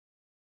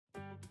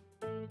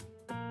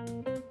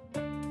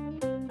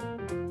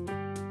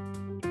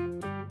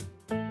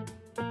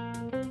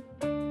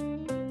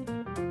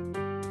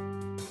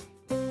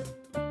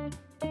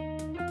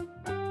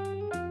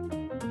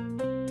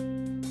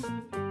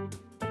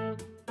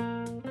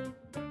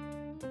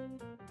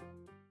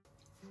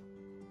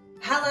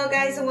Hello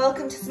guys and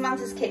welcome to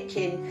Samantha's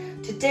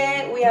Kitchen.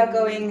 Today we are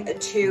going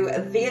to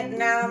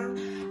Vietnam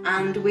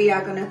and we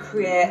are going to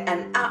create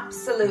an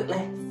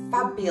absolutely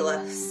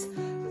fabulous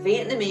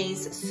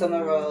Vietnamese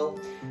summer roll.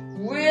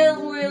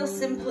 Real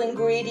simple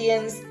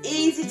ingredients,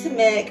 easy to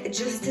make,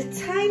 just a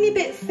tiny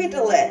bit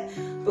fiddly,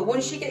 but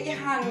once you get the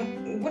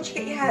hang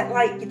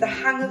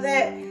of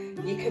it,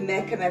 you can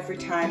make them every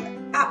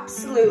time.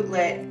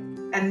 Absolutely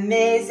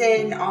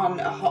amazing on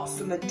a hot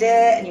summer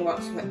day and you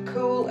want something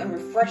cool and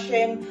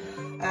refreshing,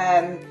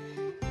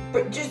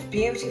 but just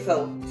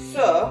beautiful.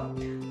 So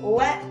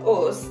let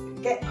us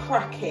get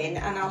cracking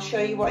and I'll show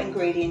you what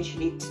ingredients you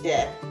need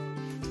today.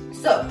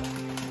 So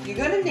you're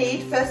going to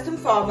need, first and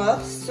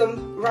foremost,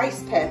 some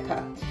rice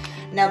paper.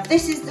 Now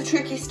this is the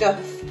tricky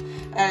stuff,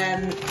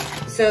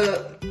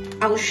 so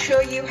I'll show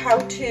you how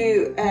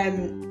to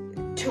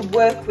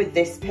work with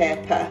this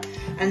paper,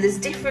 and there's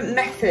different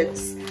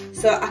methods,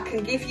 so I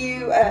can give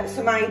you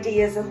some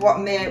ideas of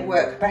what may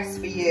work best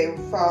for you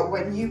for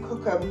when you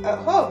cook them at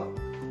home.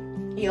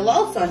 You'll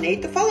also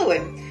need the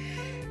following.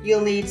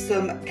 You'll need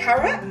some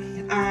carrot,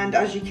 and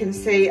as you can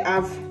see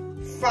I've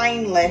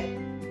finely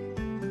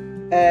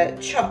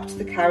chopped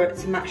the carrot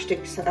to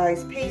matchstick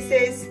size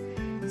pieces.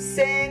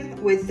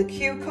 Same with the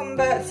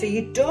cucumber, so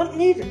you don't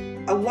need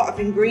a lot of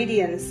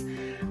ingredients,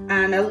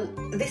 and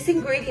this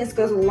ingredients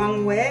goes a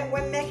long way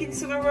when making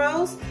summer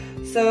rolls.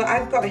 So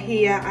I've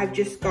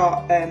just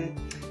got a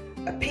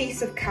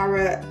piece of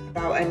carrot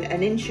about an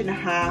 1.5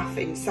 inches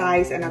in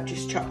size, and I've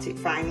just chopped it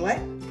finely.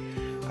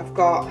 I've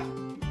got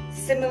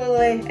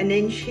similarly 1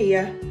 inch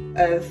here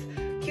of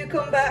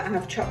cucumber and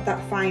I've chopped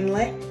that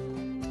finely.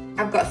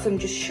 I've got some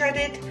just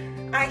shredded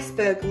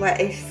iceberg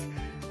lettuce,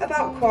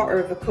 about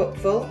 1/4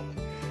 cupful.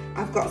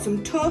 I've got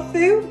some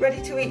tofu,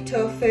 ready to eat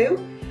tofu,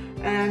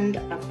 and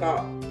I've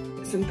got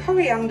some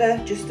coriander,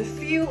 just a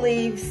few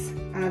leaves,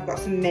 and I've got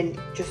some mint,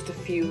 just a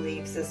few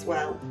leaves as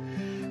well.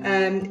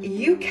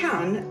 You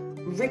can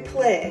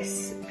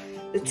replace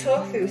the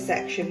tofu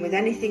section with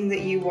anything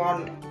that you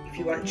want. If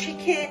you want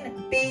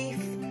chicken, beef,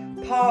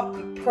 pork,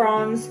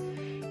 prawns,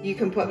 you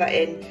can put that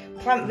in.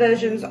 Plant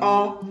versions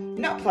or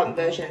not plant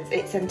versions,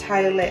 it's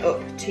entirely up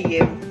to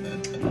you.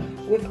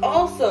 We've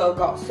also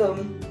got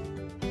some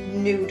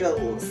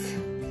noodles.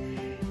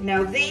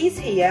 Now these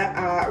here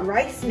are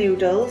rice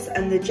noodles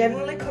and they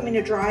generally come in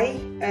a dry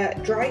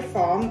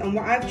form, and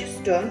what I've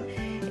just done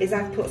is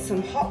I've put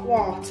some hot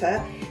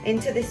water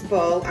into this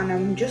bowl and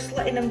I'm just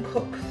letting them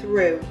cook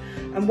through.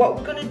 And what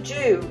we're going to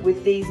do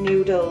with these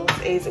noodles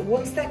is,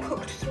 once they're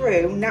cooked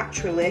through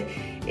naturally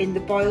in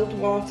the boiled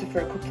water for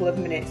a couple of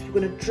minutes, we're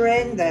going to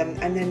drain them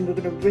and then we're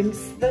going to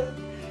rinse them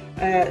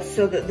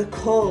so that they're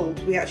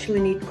cold. We actually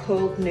need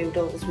cold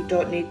noodles, we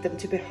don't need them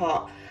to be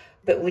hot,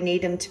 but we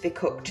need them to be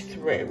cooked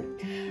through.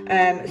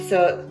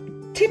 So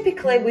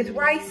typically with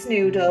rice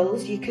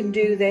noodles you can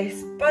do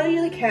this, boil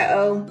your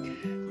kettle,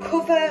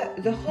 cover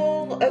the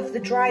whole of the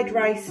dried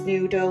rice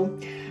noodle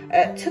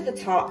to the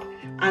top,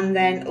 and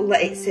then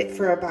let it sit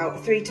for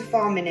about 3 to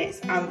 4 minutes,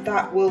 and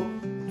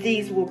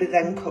these will be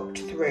then cooked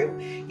through.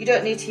 You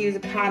don't need to use a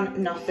pan,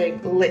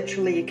 nothing,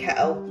 literally your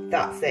kettle,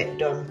 that's it,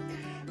 done.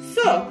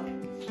 So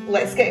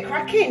let's get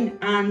cracking,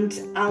 and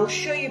I'll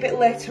show you a bit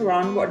later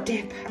on what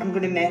dip I'm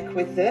going to make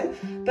with them.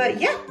 But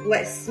yeah,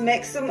 let's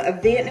make some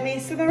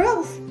Vietnamese summer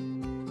rolls.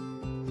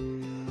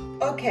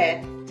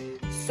 Okay,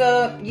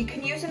 so you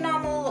can use a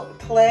normal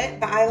plate,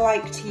 but I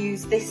like to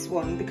use this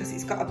one because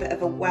it's got a bit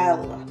of a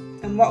well.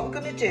 And what we're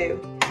going to do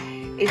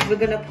is we're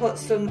going to put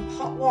some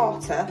hot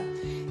water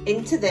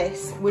into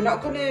this. We're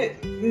not going to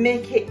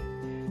make it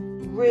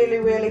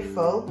really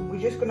full. We're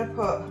just going to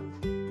put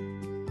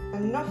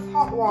enough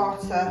hot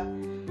water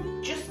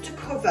just to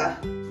cover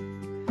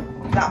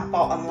that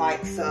bottom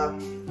like so.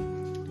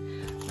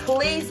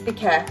 Please be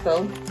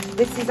careful.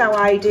 This is how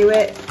I do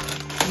it.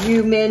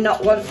 You may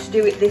not want to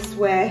do it this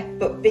way,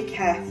 but be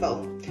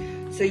careful.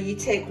 So you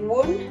take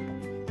one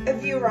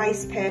of your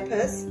rice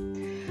papers,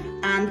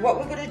 and what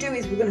we're going to do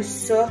is we're going to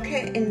soak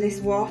it in this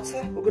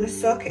water. We're going to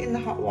soak it in the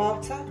hot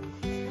water,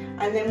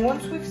 and then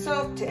once we've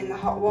soaked it in the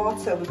hot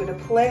water, we're going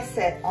to place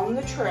it on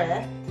the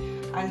tray,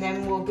 and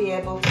then we'll be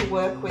able to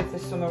work with the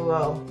summer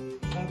roll.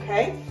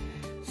 Okay,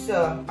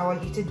 so I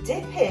want you to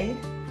dip in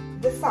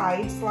the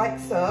sides like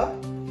so,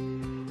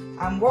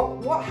 and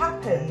what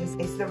happens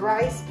is the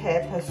rice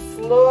paper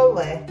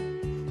slowly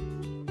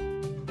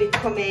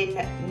becoming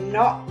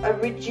not a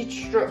rigid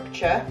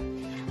structure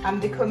and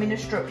becoming a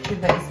structure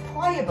that is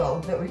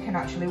pliable, that we can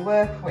actually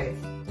work with.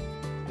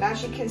 And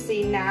as you can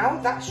see now,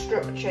 that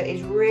structure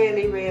is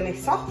really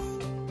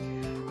soft.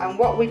 And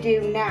what we do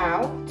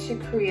now to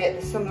create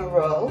the summer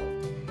roll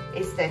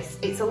is this.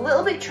 It's a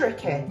little bit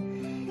tricky.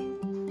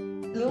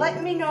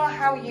 Let me know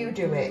how you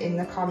do it in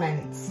the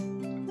comments.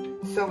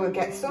 So we'll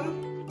get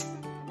some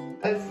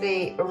of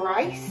the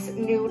rice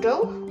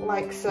noodle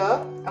like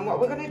so, and what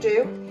we're going to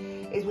do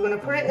is we're going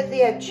to put it at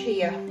the edge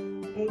here,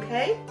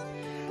 okay?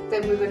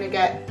 Then we're going to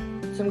get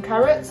some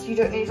carrots. You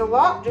don't need a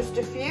lot, just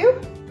a few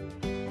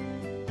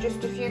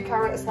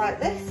carrots like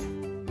this.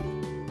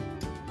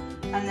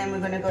 And then we're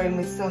going to go in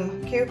with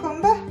some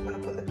cucumber. I'm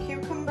going to put the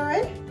cucumber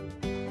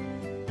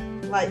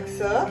in, like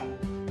so.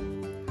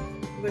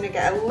 I'm going to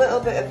get a little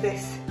bit of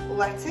this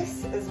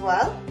lettuce as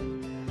well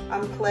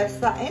and place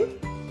that in.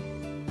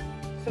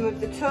 Some of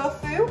the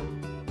tofu,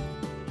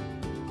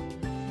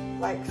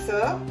 like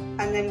so.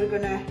 And then we're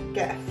going to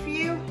get a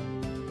few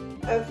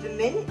of the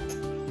mint,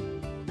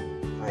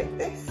 like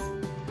this.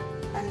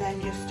 And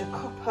then just a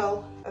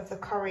couple of the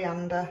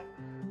coriander,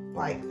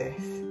 like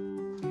this.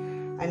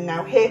 And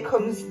now here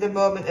comes the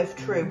moment of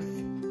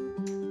truth.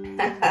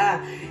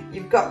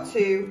 You've got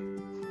to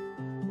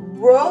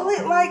roll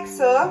it like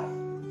so.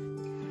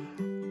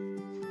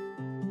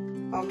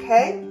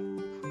 Okay.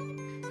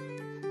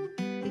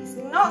 It's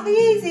not the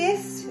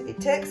easiest. It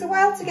takes a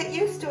while to get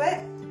used to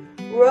it.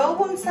 Roll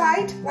one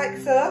side like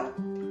so.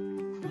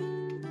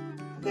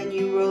 Then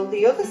you roll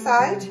the other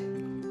side.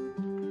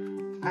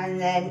 And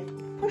then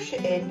push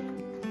it in.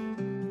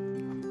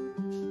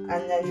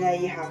 And then there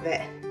you have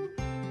it.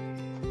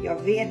 Your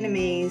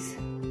Vietnamese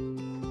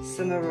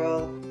summer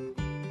roll.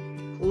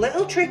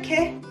 Little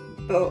tricky,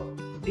 but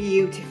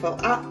beautiful.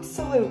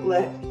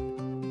 Absolutely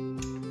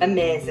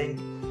amazing.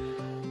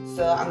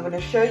 So I'm going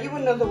to show you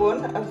another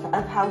one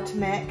of how to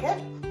make it.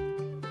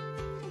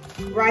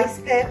 Rice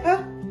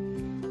paper,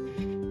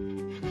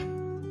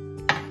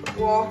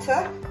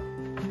 water,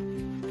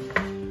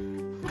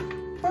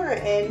 pour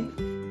it in,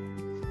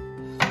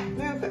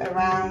 move it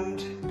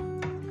around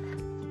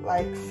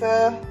like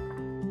so.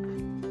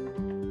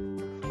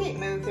 Keep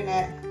moving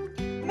it.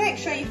 Make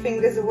sure your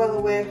fingers are well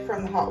away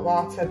from the hot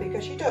water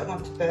because you don't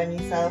want to burn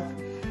yourself.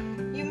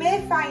 You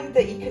may find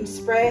that you can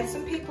spray.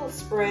 Some people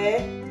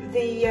spray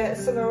the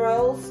summer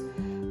rolls,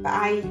 but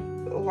I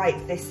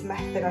like this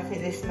method. I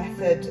think this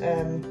method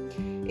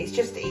it's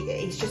just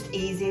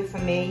easier for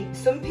me.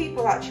 Some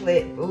people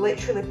actually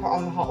literally put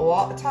on the hot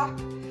water tap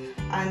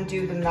and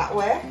do them that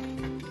way,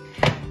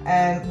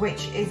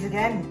 which is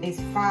again is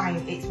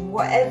fine. It's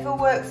whatever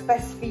works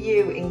best for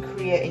you in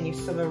creating your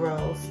summer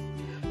rolls.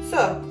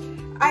 So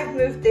I've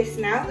moved this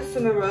now, the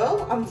summer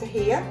roll, onto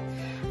here,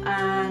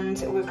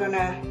 and we're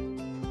gonna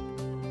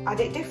add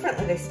it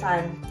differently this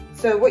time.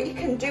 So what you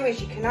can do is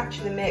you can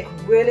actually make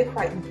really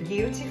quite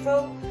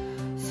beautiful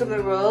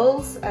summer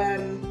rolls.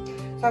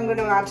 So I'm going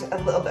to add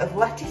a little bit of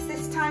lettuce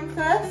this time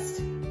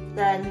first,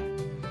 then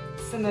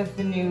some of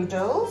the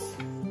noodles,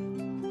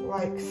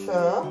 like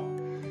so.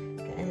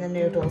 Getting the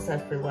noodles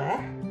everywhere.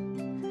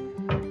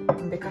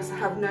 And because I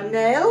have no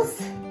nails,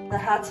 they're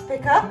hard to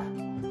pick up.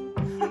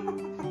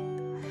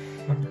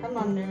 Come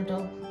on,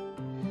 noodle.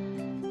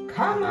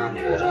 Come on,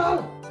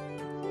 noodle.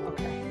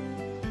 Okay.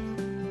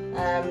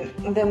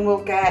 And then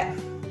we'll get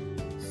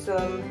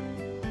some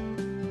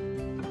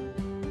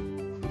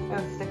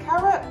of the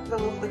carrot, the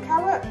lovely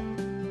carrot.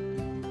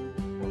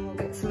 And we'll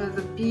get some of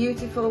the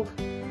beautiful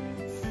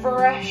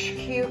fresh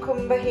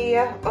cucumber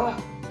here. Oh,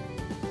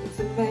 it's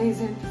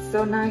amazing, it's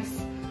so nice.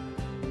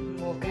 And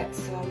we'll get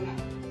some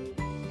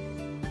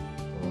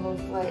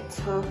lovely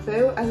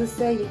tofu. As I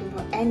say, you can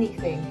put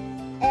anything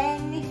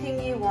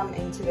you want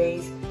into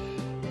these.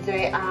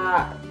 They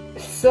are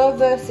so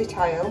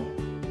versatile.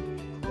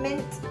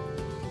 Mint,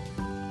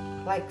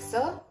 like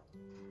so,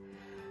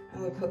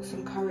 and we put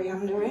some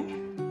coriander in,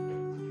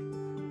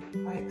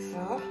 like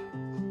so.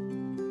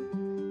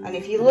 And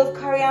if you love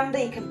coriander,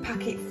 you can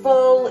pack it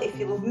full. If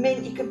you love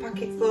mint, you can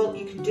pack it full.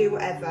 You can do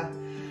whatever.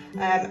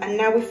 And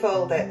now we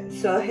fold it.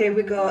 So here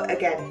we go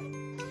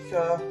again.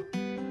 So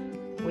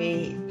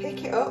we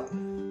pick it up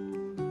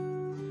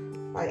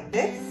like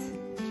this.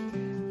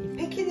 You're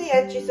picking the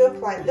edges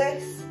up like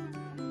this,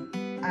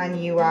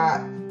 and you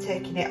are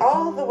taking it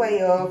all the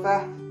way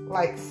over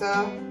like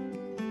so.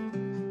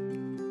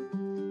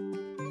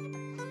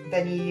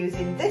 Then you're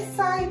using this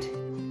side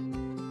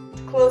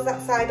to close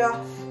that side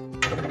off,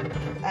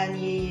 and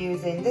you're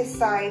using this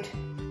side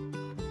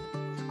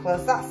to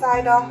close that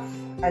side off,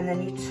 and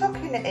then you're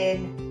tucking it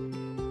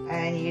in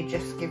and you're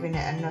just giving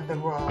it another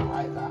roll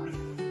like that.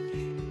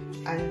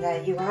 And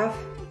there you have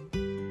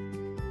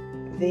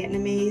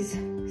Vietnamese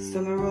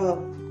summer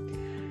roll.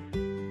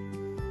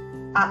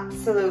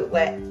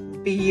 Absolutely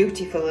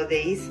beautiful are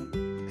these.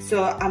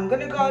 So I'm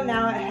going to go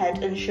now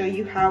ahead and show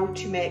you how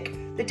to make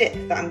the dip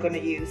that I'm going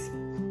to use.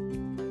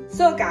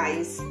 So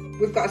guys,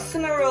 we've got a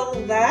summer roll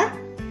there,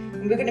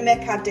 and we're going to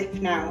make our dip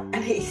now,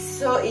 and it's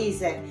so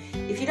easy.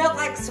 If you don't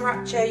like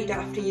sriracha, you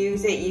don't have to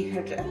use it. You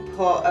could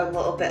put a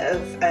little bit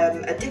of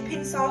a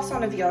dipping sauce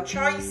on of your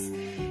choice.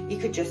 You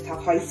could just have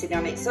hoisin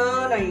on its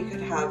own, or you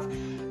could have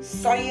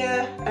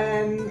soya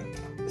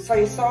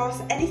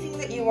sauce. Anything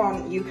that you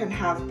want you can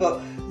have, but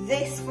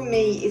this for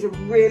me is a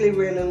really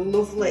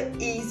lovely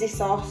easy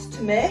sauce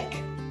to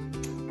make.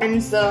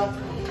 And so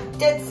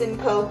dead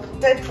simple,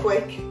 dead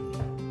quick.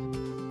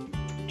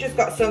 Just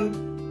got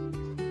some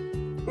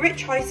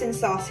rich hoisin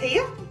sauce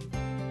here,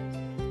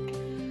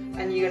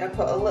 and you're going to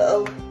put a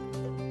little,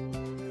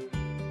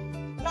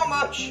 not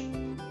much,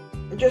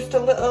 just a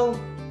little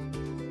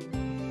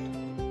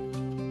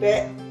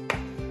bit.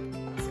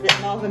 That's a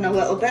bit more than a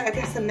little bit. I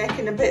guess I'm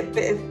making a bit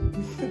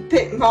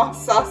more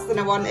sauce than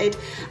I wanted.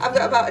 I've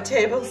got about a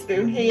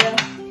tablespoon here,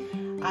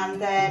 and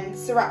then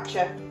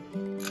sriracha.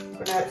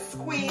 I'm gonna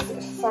squeeze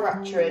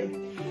sriracha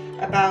in,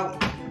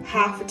 about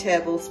half a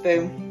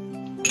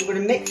tablespoon. We're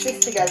gonna mix this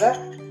together,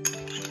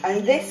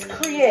 and this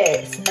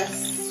creates a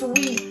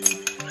sweet,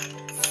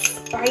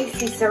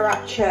 spicy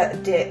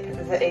sriracha dip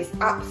that is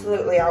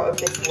absolutely out of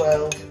this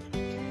world.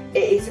 It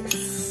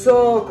is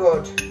so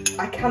good.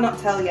 I cannot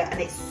tell you, and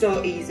it's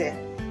so easy.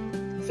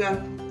 So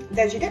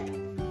there's your dip.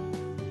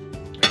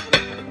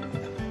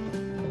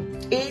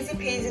 Easy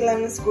peasy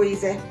lemon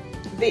squeezy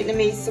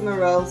Vietnamese summer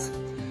rolls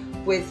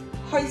with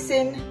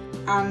hoisin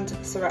and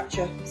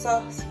sriracha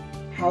sauce.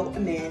 How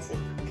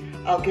amazing.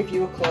 I'll give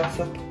you a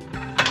close-up.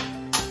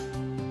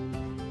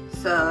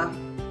 So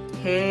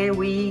here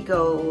we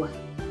go.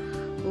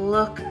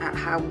 Look at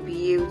how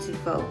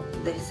beautiful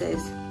this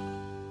is.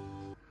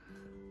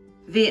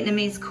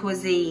 Vietnamese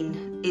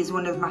cuisine is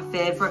one of my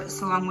favourites,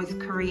 along with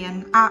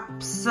Korean.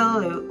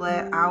 Absolutely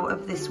out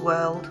of this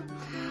world.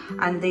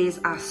 And these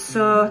are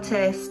so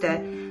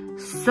tasty,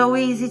 so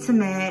easy to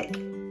make.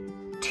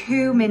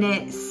 2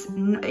 minutes,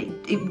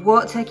 it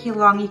won't take you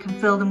long. You can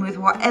fill them with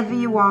whatever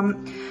you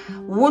want.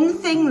 One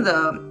thing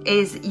though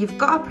is you've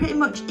got to pretty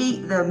much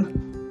eat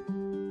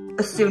them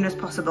as soon as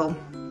possible,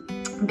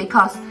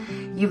 because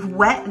you've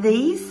wet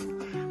these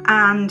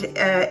and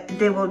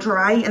they will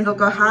dry and they'll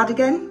go hard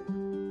again.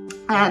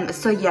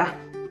 So yeah,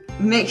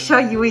 make sure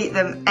you eat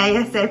them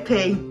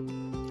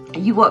ASAP.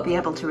 You won't be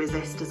able to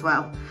resist as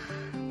well.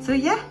 So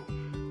yeah,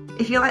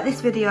 if you like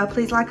this video,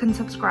 please like and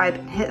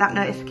subscribe, hit that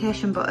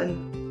notification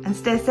button, and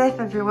stay safe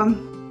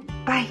everyone.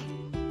 Bye.